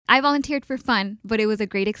I volunteered for fun, but it was a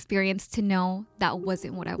great experience to know that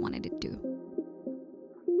wasn't what I wanted to do.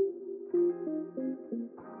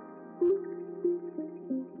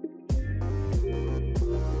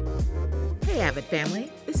 Hey, AVID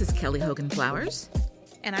family. This is Kelly Hogan Flowers.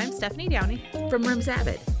 And I'm Stephanie Downey from RIMS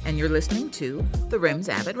AVID, and you're listening to the RIMS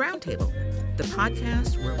AVID Roundtable, the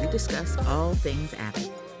podcast where we discuss all things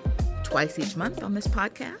AVID. Twice each month on this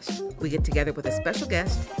podcast, we get together with a special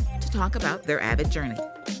guest to talk about their AVID journey.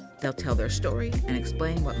 They'll tell their story and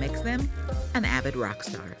explain what makes them an AVID rock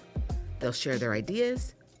star. They'll share their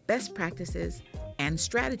ideas, best practices, and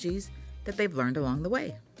strategies that they've learned along the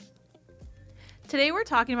way. Today we're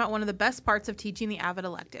talking about one of the best parts of teaching the AVID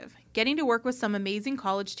elective, getting to work with some amazing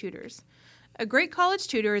college tutors. A great college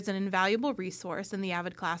tutor is an invaluable resource in the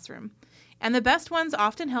AVID classroom, and the best ones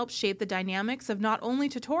often help shape the dynamics of not only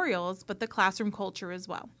tutorials, but the classroom culture as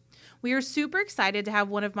well. We are super excited to have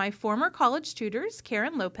one of my former college tutors,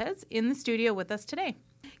 Karen Lopez, in the studio with us today.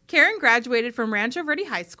 Karen graduated from Rancho Verde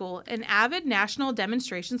High School, an AVID national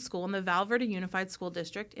demonstration school in the Val Verde Unified School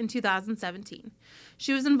District, in 2017.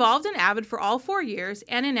 She was involved in AVID for all 4 years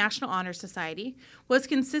and in National Honor Society, was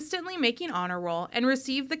consistently making honor roll, and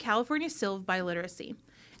received the California Seal of Biliteracy.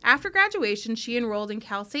 After graduation, she enrolled in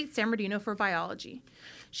Cal State San Bernardino for biology.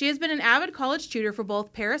 She has been an AVID college tutor for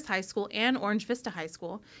both Paris High School and Orange Vista High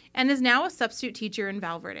School, and is now a substitute teacher in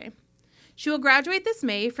Val Verde. She will graduate this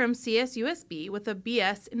May from CSUSB with a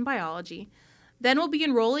BS in biology, then will be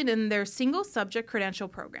enrolling in their single subject credential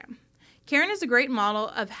program. Karen is a great model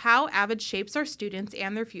of how AVID shapes our students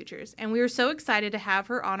and their futures, and we are so excited to have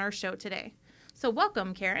her on our show today. So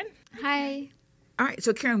welcome, Karen. Hi. All right,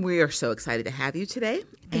 so Karen, we are so excited to have you today.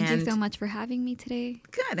 Thank you so much for having me today.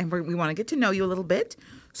 Good, and we want to get to know you a little bit.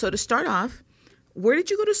 So to start off, where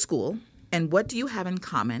did you go to school, and what do you have in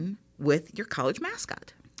common with your college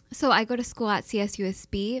mascot? So I go to school at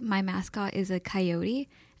CSUSB. My mascot is a coyote,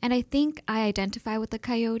 and I think I identify with the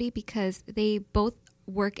coyote because they both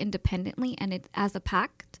work independently and it's as a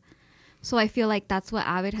pack. So I feel like that's what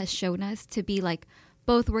AVID has shown us, to be like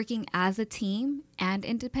both working as a team and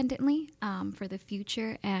independently for the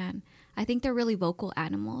future. And I think they're really vocal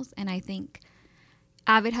animals, and I think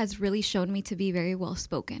AVID has really shown me to be very well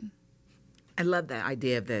spoken. I love that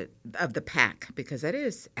idea of the pack, because that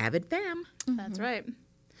is AVID fam. Mm-hmm. That's right.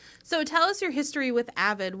 So tell us your history with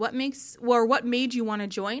AVID. What made you want to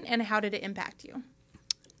join, and how did it impact you?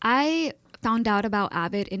 I found out about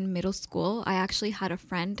AVID in middle school. I actually had a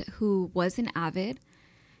friend who was in AVID,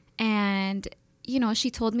 and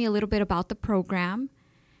she told me a little bit about the program,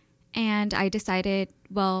 and I decided,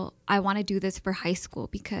 well, I want to do this for high school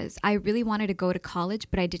because I really wanted to go to college,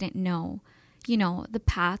 but I didn't know, the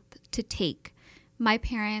path to take. My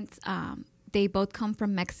parents, they both come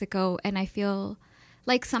from Mexico, and I feel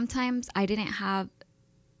like sometimes I didn't have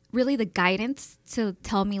really the guidance to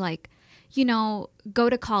tell me, like, go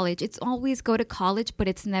to college. It's always go to college, but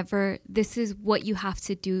it's never, this is what you have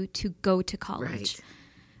to do to go to college. Right.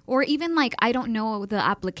 Or even like, I don't know the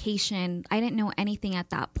application. I didn't know anything at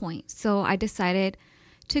that point. So I decided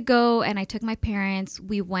to go, and I took my parents.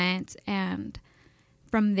 We went, and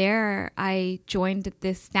from there, I joined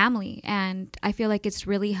this family. And I feel like it's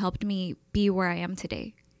really helped me be where I am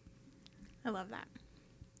today. I love that.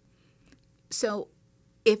 So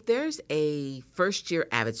if there's a first-year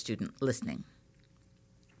AVID student listening,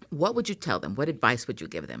 what would you tell them? What advice would you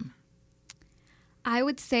give them? I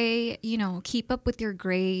would say, keep up with your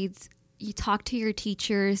grades. You talk to your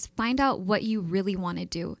teachers. Find out what you really want to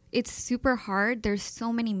do. It's super hard. There's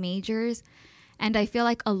so many majors. And I feel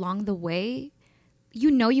like along the way,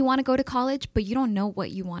 you want to go to college, but you don't know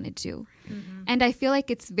what you want to do. Mm-hmm. And I feel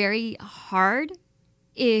like it's very hard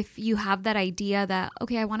if you have that idea that,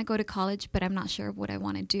 okay, I want to go to college, but I'm not sure of what I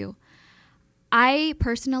want to do. I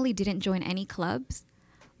personally didn't join any clubs,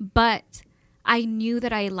 but I knew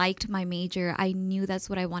that I liked my major. I knew that's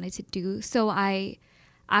what I wanted to do. So I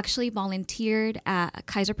actually volunteered at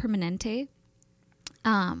Kaiser Permanente.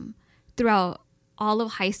 Throughout all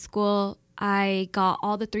of high school, I got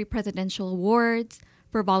all the 3 presidential awards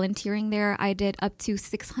for volunteering there. I did up to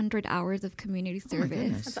 600 hours of community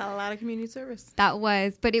service. That's a lot of community service.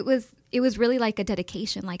 But it was really like a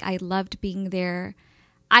dedication. Like, I loved being there.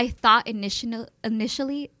 I thought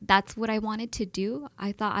initially that's what I wanted to do.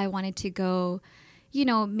 I thought I wanted to go,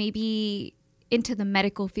 maybe into the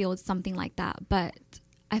medical field, something like that. But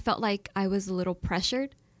I felt like I was a little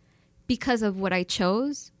pressured because of what I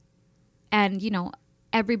chose. And,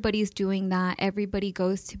 everybody's doing that. Everybody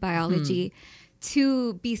goes to biology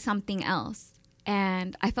to be something else.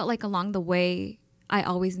 And I felt like along the way, I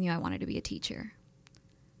always knew I wanted to be a teacher.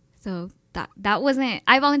 So that wasn't,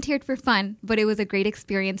 I volunteered for fun, but it was a great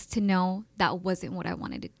experience to know that wasn't what I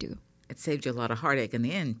wanted to do. It saved you a lot of heartache in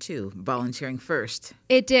the end, too, volunteering first.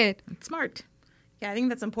 It did. It's smart. Yeah, I think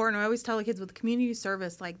that's important. I always tell the kids with community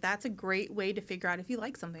service, like, that's a great way to figure out if you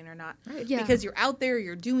like something or not. Right. Yeah. Because you're out there,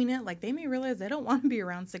 you're doing it. Like, they may realize they don't want to be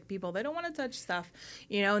around sick people. They don't want to touch stuff,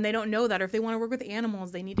 and they don't know that. Or if they want to work with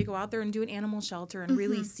animals, they need to go out there and do an animal shelter and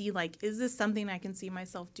really see, like, is this something I can see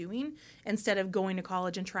myself doing instead of going to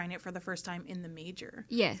college and trying it for the first time in the major.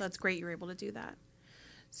 Yes. So that's great you're able to do that.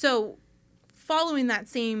 So following that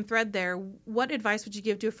same thread there, what advice would you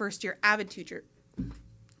give to a first-year AVID tutor?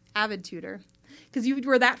 Because you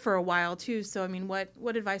were that for a while, too. So, I mean,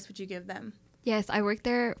 what advice would you give them? Yes, I worked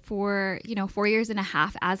there for, 4 years and a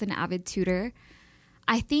half as an AVID tutor.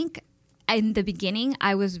 I think in the beginning,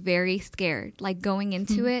 I was very scared, like going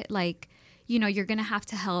into it, like, you're going to have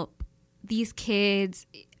to help these kids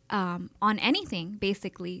on anything,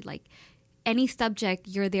 basically. Like any subject,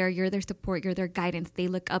 you're their support, you're their guidance. They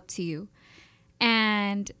look up to you.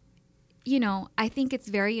 And, I think it's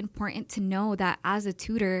very important to know that as a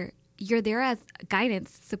tutor, you're there as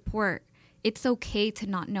guidance, support. It's okay to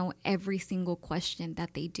not know every single question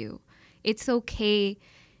that they do. It's okay,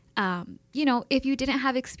 if you didn't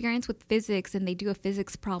have experience with physics and they do a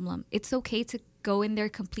physics problem, it's okay to go in there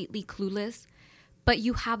completely clueless, but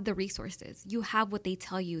you have the resources. You have what they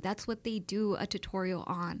tell you. That's what they do a tutorial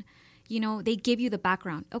on. They give you the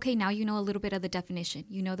background. Okay, now you know a little bit of the definition.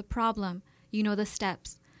 You know the problem. You know the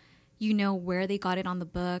steps. You know where they got it on the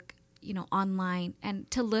book, online, and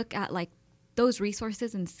to look at like those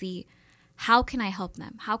resources and see how can I help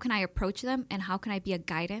them? How can I approach them? And how can I be a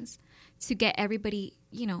guidance to get everybody,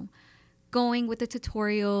 going with the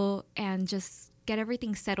tutorial and just get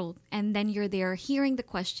everything settled. And then you're there hearing the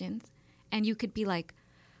questions and you could be like,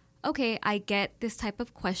 okay, I get this type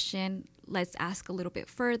of question. Let's ask a little bit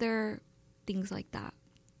further, things like that.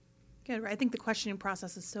 Good. I think the questioning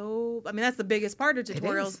process is that's the biggest part of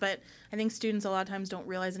tutorials, but I think students a lot of times don't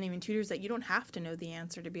realize, and even tutors, that you don't have to know the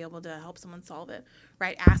answer to be able to help someone solve it,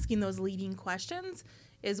 right? Asking those leading questions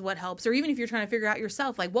is what helps. Or even if you're trying to figure out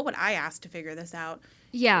yourself, like, what would I ask to figure this out?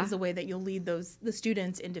 Yeah. Is a way that you'll lead the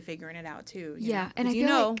students into figuring it out too. Yeah. And I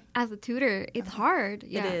feel like as a tutor, it's hard.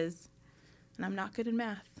 Yeah. It is. And I'm not good in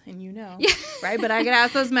math, and right? But I can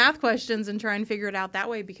ask those math questions and try and figure it out that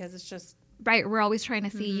way because it's just... Right. We're always trying to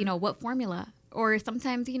see, what formula. Or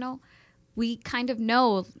sometimes, we kind of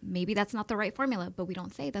know maybe that's not the right formula, but we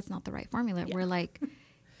don't say that's not the right formula. Yeah. We're like,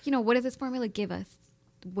 what does this formula give us?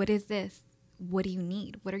 What is this? What do you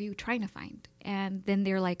need? What are you trying to find? And then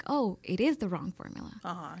they're like, oh, it is the wrong formula.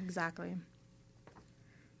 Exactly.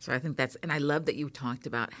 So I think and I love that you talked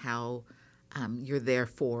about how you're there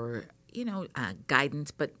for, guidance.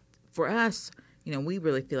 But for us, we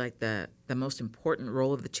really feel like the most important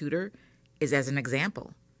role of the tutor is as an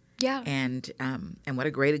example. Yeah. And what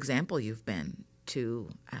a great example you've been to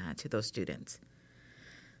those students.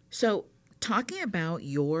 So talking about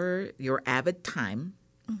your AVID time,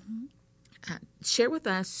 share with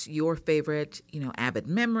us your favorite, AVID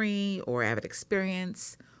memory or AVID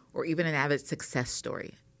experience or even an AVID success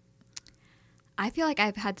story. I feel like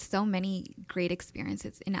I've had so many great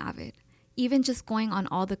experiences in AVID. Even just going on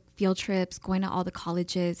all the field trips, going to all the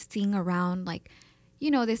colleges, seeing around like,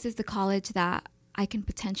 this is the college that I can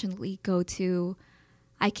potentially go to.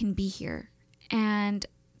 I can be here. And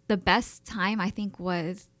the best time, I think,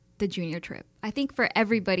 was the junior trip. I think for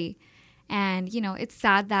everybody. And, it's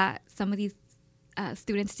sad that some of these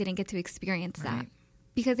students didn't get to experience that.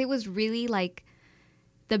 Because it was really, like,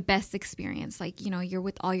 the best experience. Like, you're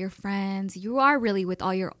with all your friends. You are really with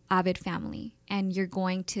all your AVID family. And you're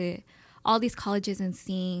going to all these colleges and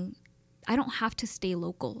seeing, I don't have to stay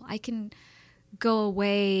local. I can go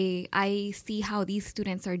away. I see how these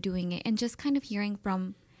students are doing it. And just kind of hearing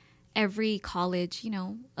from every college,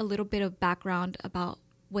 a little bit of background about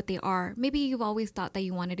what they are. Maybe you've always thought that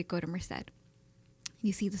you wanted to go to Merced.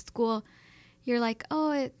 You see the school, you're like,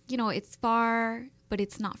 oh, it's far, but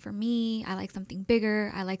it's not for me. I like something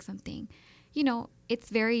bigger. I like something, it's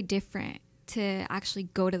very different to actually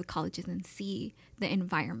go to the colleges and see the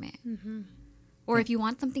environment. Mm-hmm. Or if you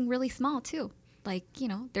want something really small too. Like,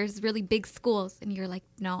 there's really big schools and you're like,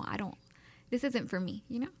 no, this isn't for me,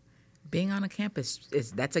 Being on a campus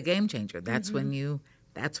that's a game changer. That's when you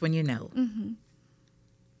know. Mm-hmm.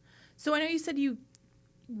 So I know you said you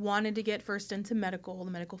wanted to get first into the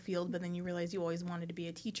medical field, but then you realized you always wanted to be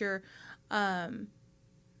a teacher. So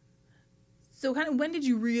kind of when did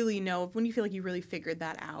you really know, when do you feel like you really figured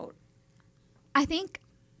that out? I think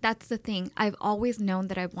that's the thing. I've always known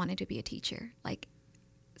that I wanted to be a teacher. Like,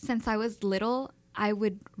 since I was little, I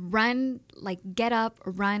would run, like get up,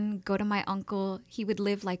 run, go to my uncle. He would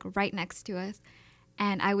live like right next to us.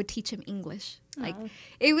 And I would teach him English. Like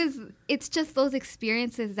it's just those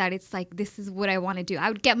experiences that it's like, this is what I want to do. I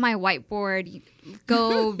would get my whiteboard,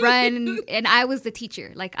 go run, and I was the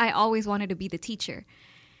teacher. Like I always wanted to be the teacher.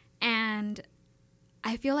 And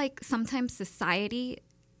I feel like sometimes society,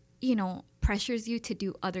 you know, pressures you to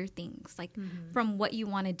do other things, like from what you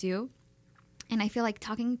want to do. And I feel like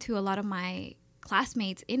talking to a lot of my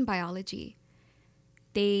classmates in biology,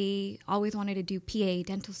 they always wanted to do PA,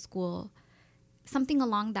 dental school, something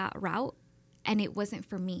along that route, and it wasn't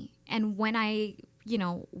for me. And when I, you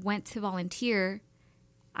know, went to volunteer,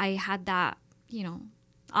 I had that, you know,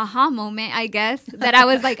 aha moment, I guess, that I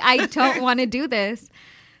was like, I don't want to do this.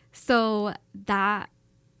 So that,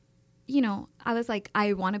 you know, I was like,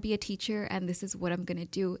 I want to be a teacher and this is what I'm going to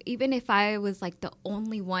do. Even if I was like the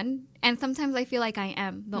only one, and sometimes I feel like I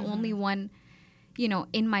am the only one, you know,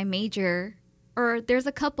 in my major, or there's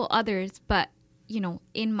a couple others, but, you know,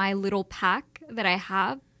 in my little pack that I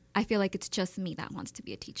have, I feel like it's just me that wants to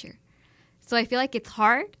be a teacher. So I feel like it's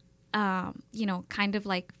hard, you know, kind of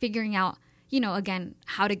like figuring out, you know, again,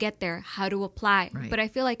 how to get there, how to apply. Right. But I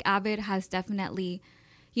feel like AVID has definitely,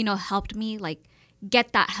 you know, helped me like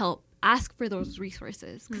get that help, ask for those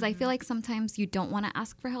resources. Because I feel like sometimes you don't want to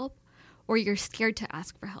ask for help or you're scared to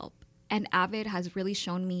ask for help. And AVID has really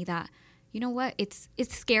shown me that, you know what, it's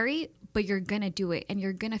scary, but you're going to do it and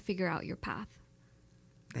you're going to figure out your path.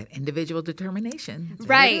 That individual determination.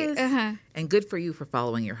 Right. And good for you for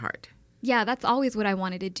following your heart. Yeah, that's always what I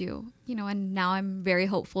wanted to do, you know, and now I'm very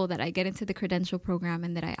hopeful that I get into the credential program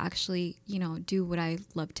and that I actually, you know, do what I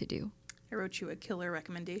love to do. I wrote you a killer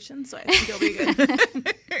recommendation, so I think it'll be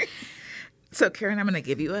good. So, Karen, I'm going to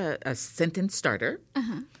give you a sentence starter.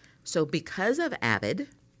 So, because of AVID,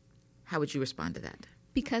 how would you respond to that?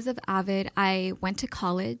 Because of AVID, I went to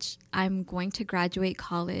college. I'm going to graduate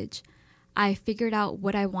college. I figured out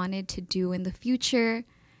what I wanted to do in the future,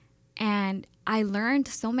 and I learned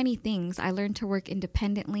so many things. I learned to work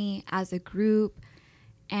independently as a group,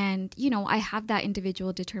 and, you know, I have that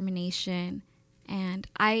individual determination, and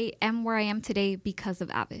I am where I am today because of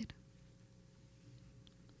AVID.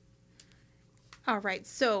 All right.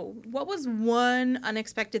 So what was one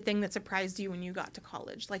unexpected thing that surprised you when you got to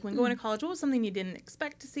college? Like when going to college, what was something you didn't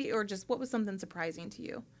expect to see, or just what was something surprising to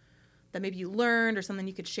you that maybe you learned or something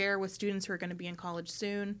you could share with students who are going to be in college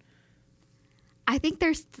soon? I think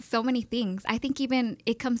there's so many things. I think even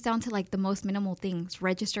it comes down to like the most minimal things,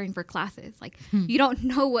 registering for classes. Like you don't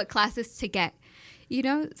know what classes to get. You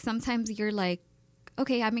know, sometimes you're like,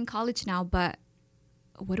 okay, I'm in college now, but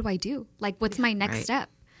what do I do? Like, what's my next step?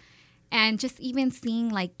 And just even seeing,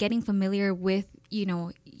 like, getting familiar with, you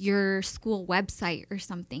know, your school website or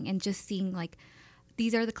something, and just seeing, like,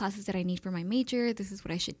 these are the classes that I need for my major. This is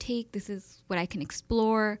what I should take. This is what I can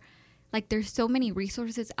explore. Like, there's so many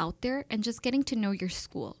resources out there, and just getting to know your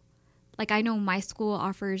school. Like, I know my school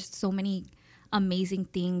offers so many amazing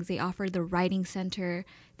things. They offer the writing center.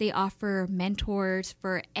 They offer mentors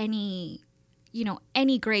for any, you know,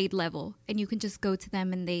 any grade level. And you can just go to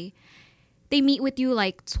them, and they meet with you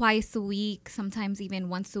like twice a week, sometimes even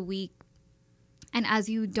once a week. And as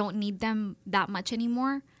you don't need them that much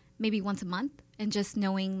anymore, maybe once a month, and just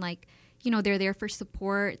knowing like, you know, they're there for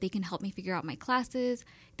support. They can help me figure out my classes.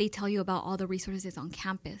 They tell you about all the resources on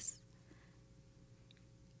campus.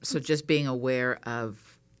 So just being aware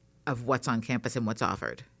of what's on campus and what's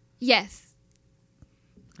offered. Yes.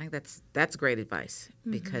 I think that's great advice,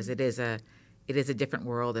 because it is a different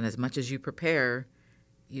world, and as much as you prepare,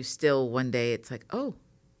 you still one day it's like, oh,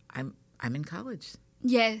 I'm in college.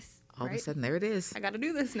 Yes. All of a sudden, there it is. I got to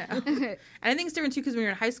do this now. And I think it's different too, because when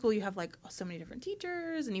you're in high school, you have like so many different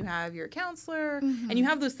teachers, and you have your counselor, and you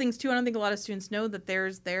have those things too. I don't think a lot of students know that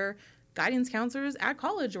there's their guidance counselors at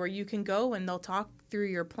college, where you can go and they'll talk through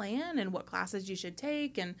your plan and what classes you should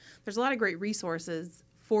take. And there's a lot of great resources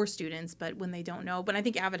for students, but when they don't know. But I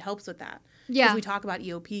think AVID helps with that. Yeah. Because we talk about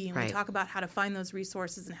EOP, and we talk about how to find those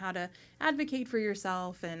resources and how to advocate for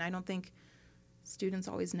yourself. And I don't think students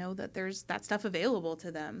always know that there's that stuff available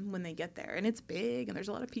to them when they get there. And it's big, and there's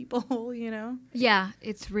a lot of people, you know? Yeah,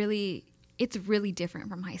 it's really different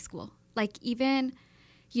from high school. Like even,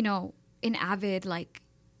 you know, in AVID, like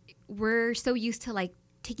we're so used to like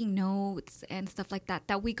taking notes and stuff like that,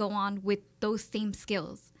 that we go on with those same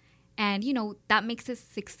skills. And, you know, that makes us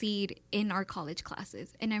succeed in our college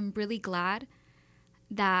classes. And I'm really glad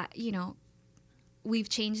that, you know, we've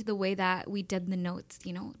changed the way that we did the notes.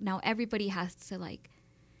 You know, now everybody has to like,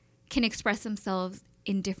 can express themselves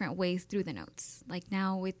in different ways through the notes. Like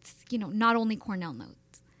now it's, you know, not only Cornell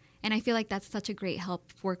notes. And I feel like that's such a great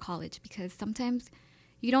help for college because sometimes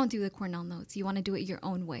you don't do the Cornell notes. You want to do it your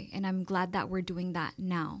own way. And I'm glad that we're doing that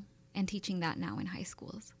now and teaching that now in high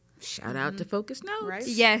schools. Shout out to Focus Notes. Right?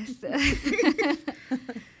 Yes.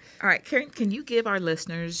 All right, Karen, can you give our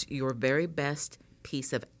listeners your very best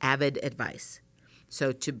piece of AVID advice?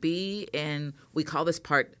 So to be in, we call this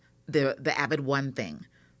part the AVID one thing.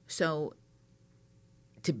 So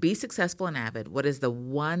to be successful in AVID, what is the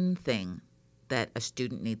one thing that a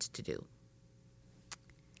student needs to do?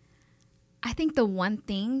 I think the one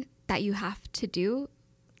thing that you have to do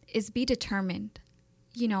is be determined.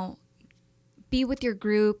 You know, be with your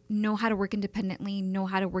group, know how to work independently, know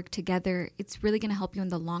how to work together. It's really going to help you in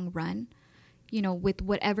the long run, you know, with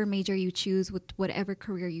whatever major you choose, with whatever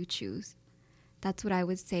career you choose. That's what I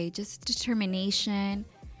would say. Just determination,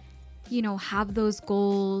 you know, have those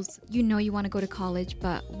goals. You know you want to go to college,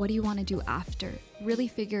 but what do you want to do after? Really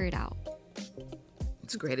figure it out.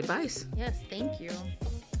 It's great advice. Yes, thank you.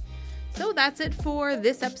 So that's it for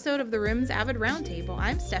this episode of the RIMS AVID Roundtable.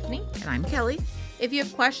 I'm Stephanie. And I'm Kelly. If you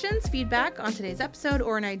have questions, feedback on today's episode,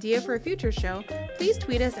 or an idea for a future show, please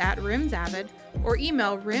tweet us at RIMSAVID or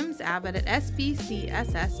email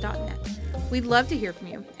rimsavid@sbcss.net. We'd love to hear from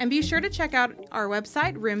you. And be sure to check out our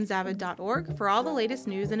website, rimsavid.org, for all the latest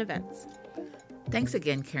news and events. Thanks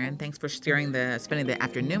again, Karen. Thanks for spending the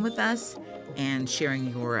afternoon with us and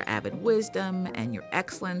sharing your AVID wisdom and your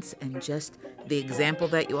excellence and just the example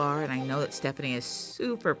that you are. And I know that Stephanie is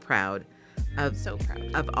super proud of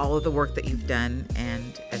all of the work that you've done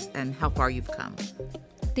and how far you've come.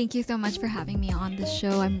 Thank you so much for having me on the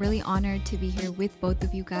show. I'm really honored to be here with both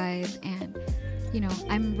of you guys. And, you know,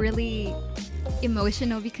 I'm really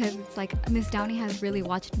emotional because it's like Miss Downey has really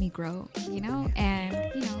watched me grow, you know,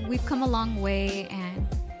 and, you know, we've come a long way. And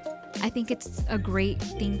I think it's a great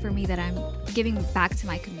thing for me that I'm giving back to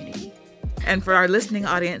my community. And for our listening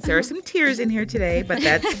audience, there are some tears in here today, but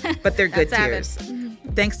they're good tears.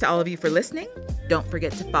 Thanks to all of you for listening. Don't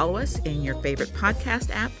forget to follow us in your favorite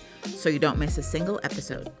podcast app so you don't miss a single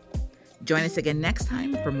episode. Join us again next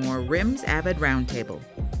time for more RIMS AVID Roundtable.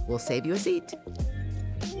 We'll save you a seat.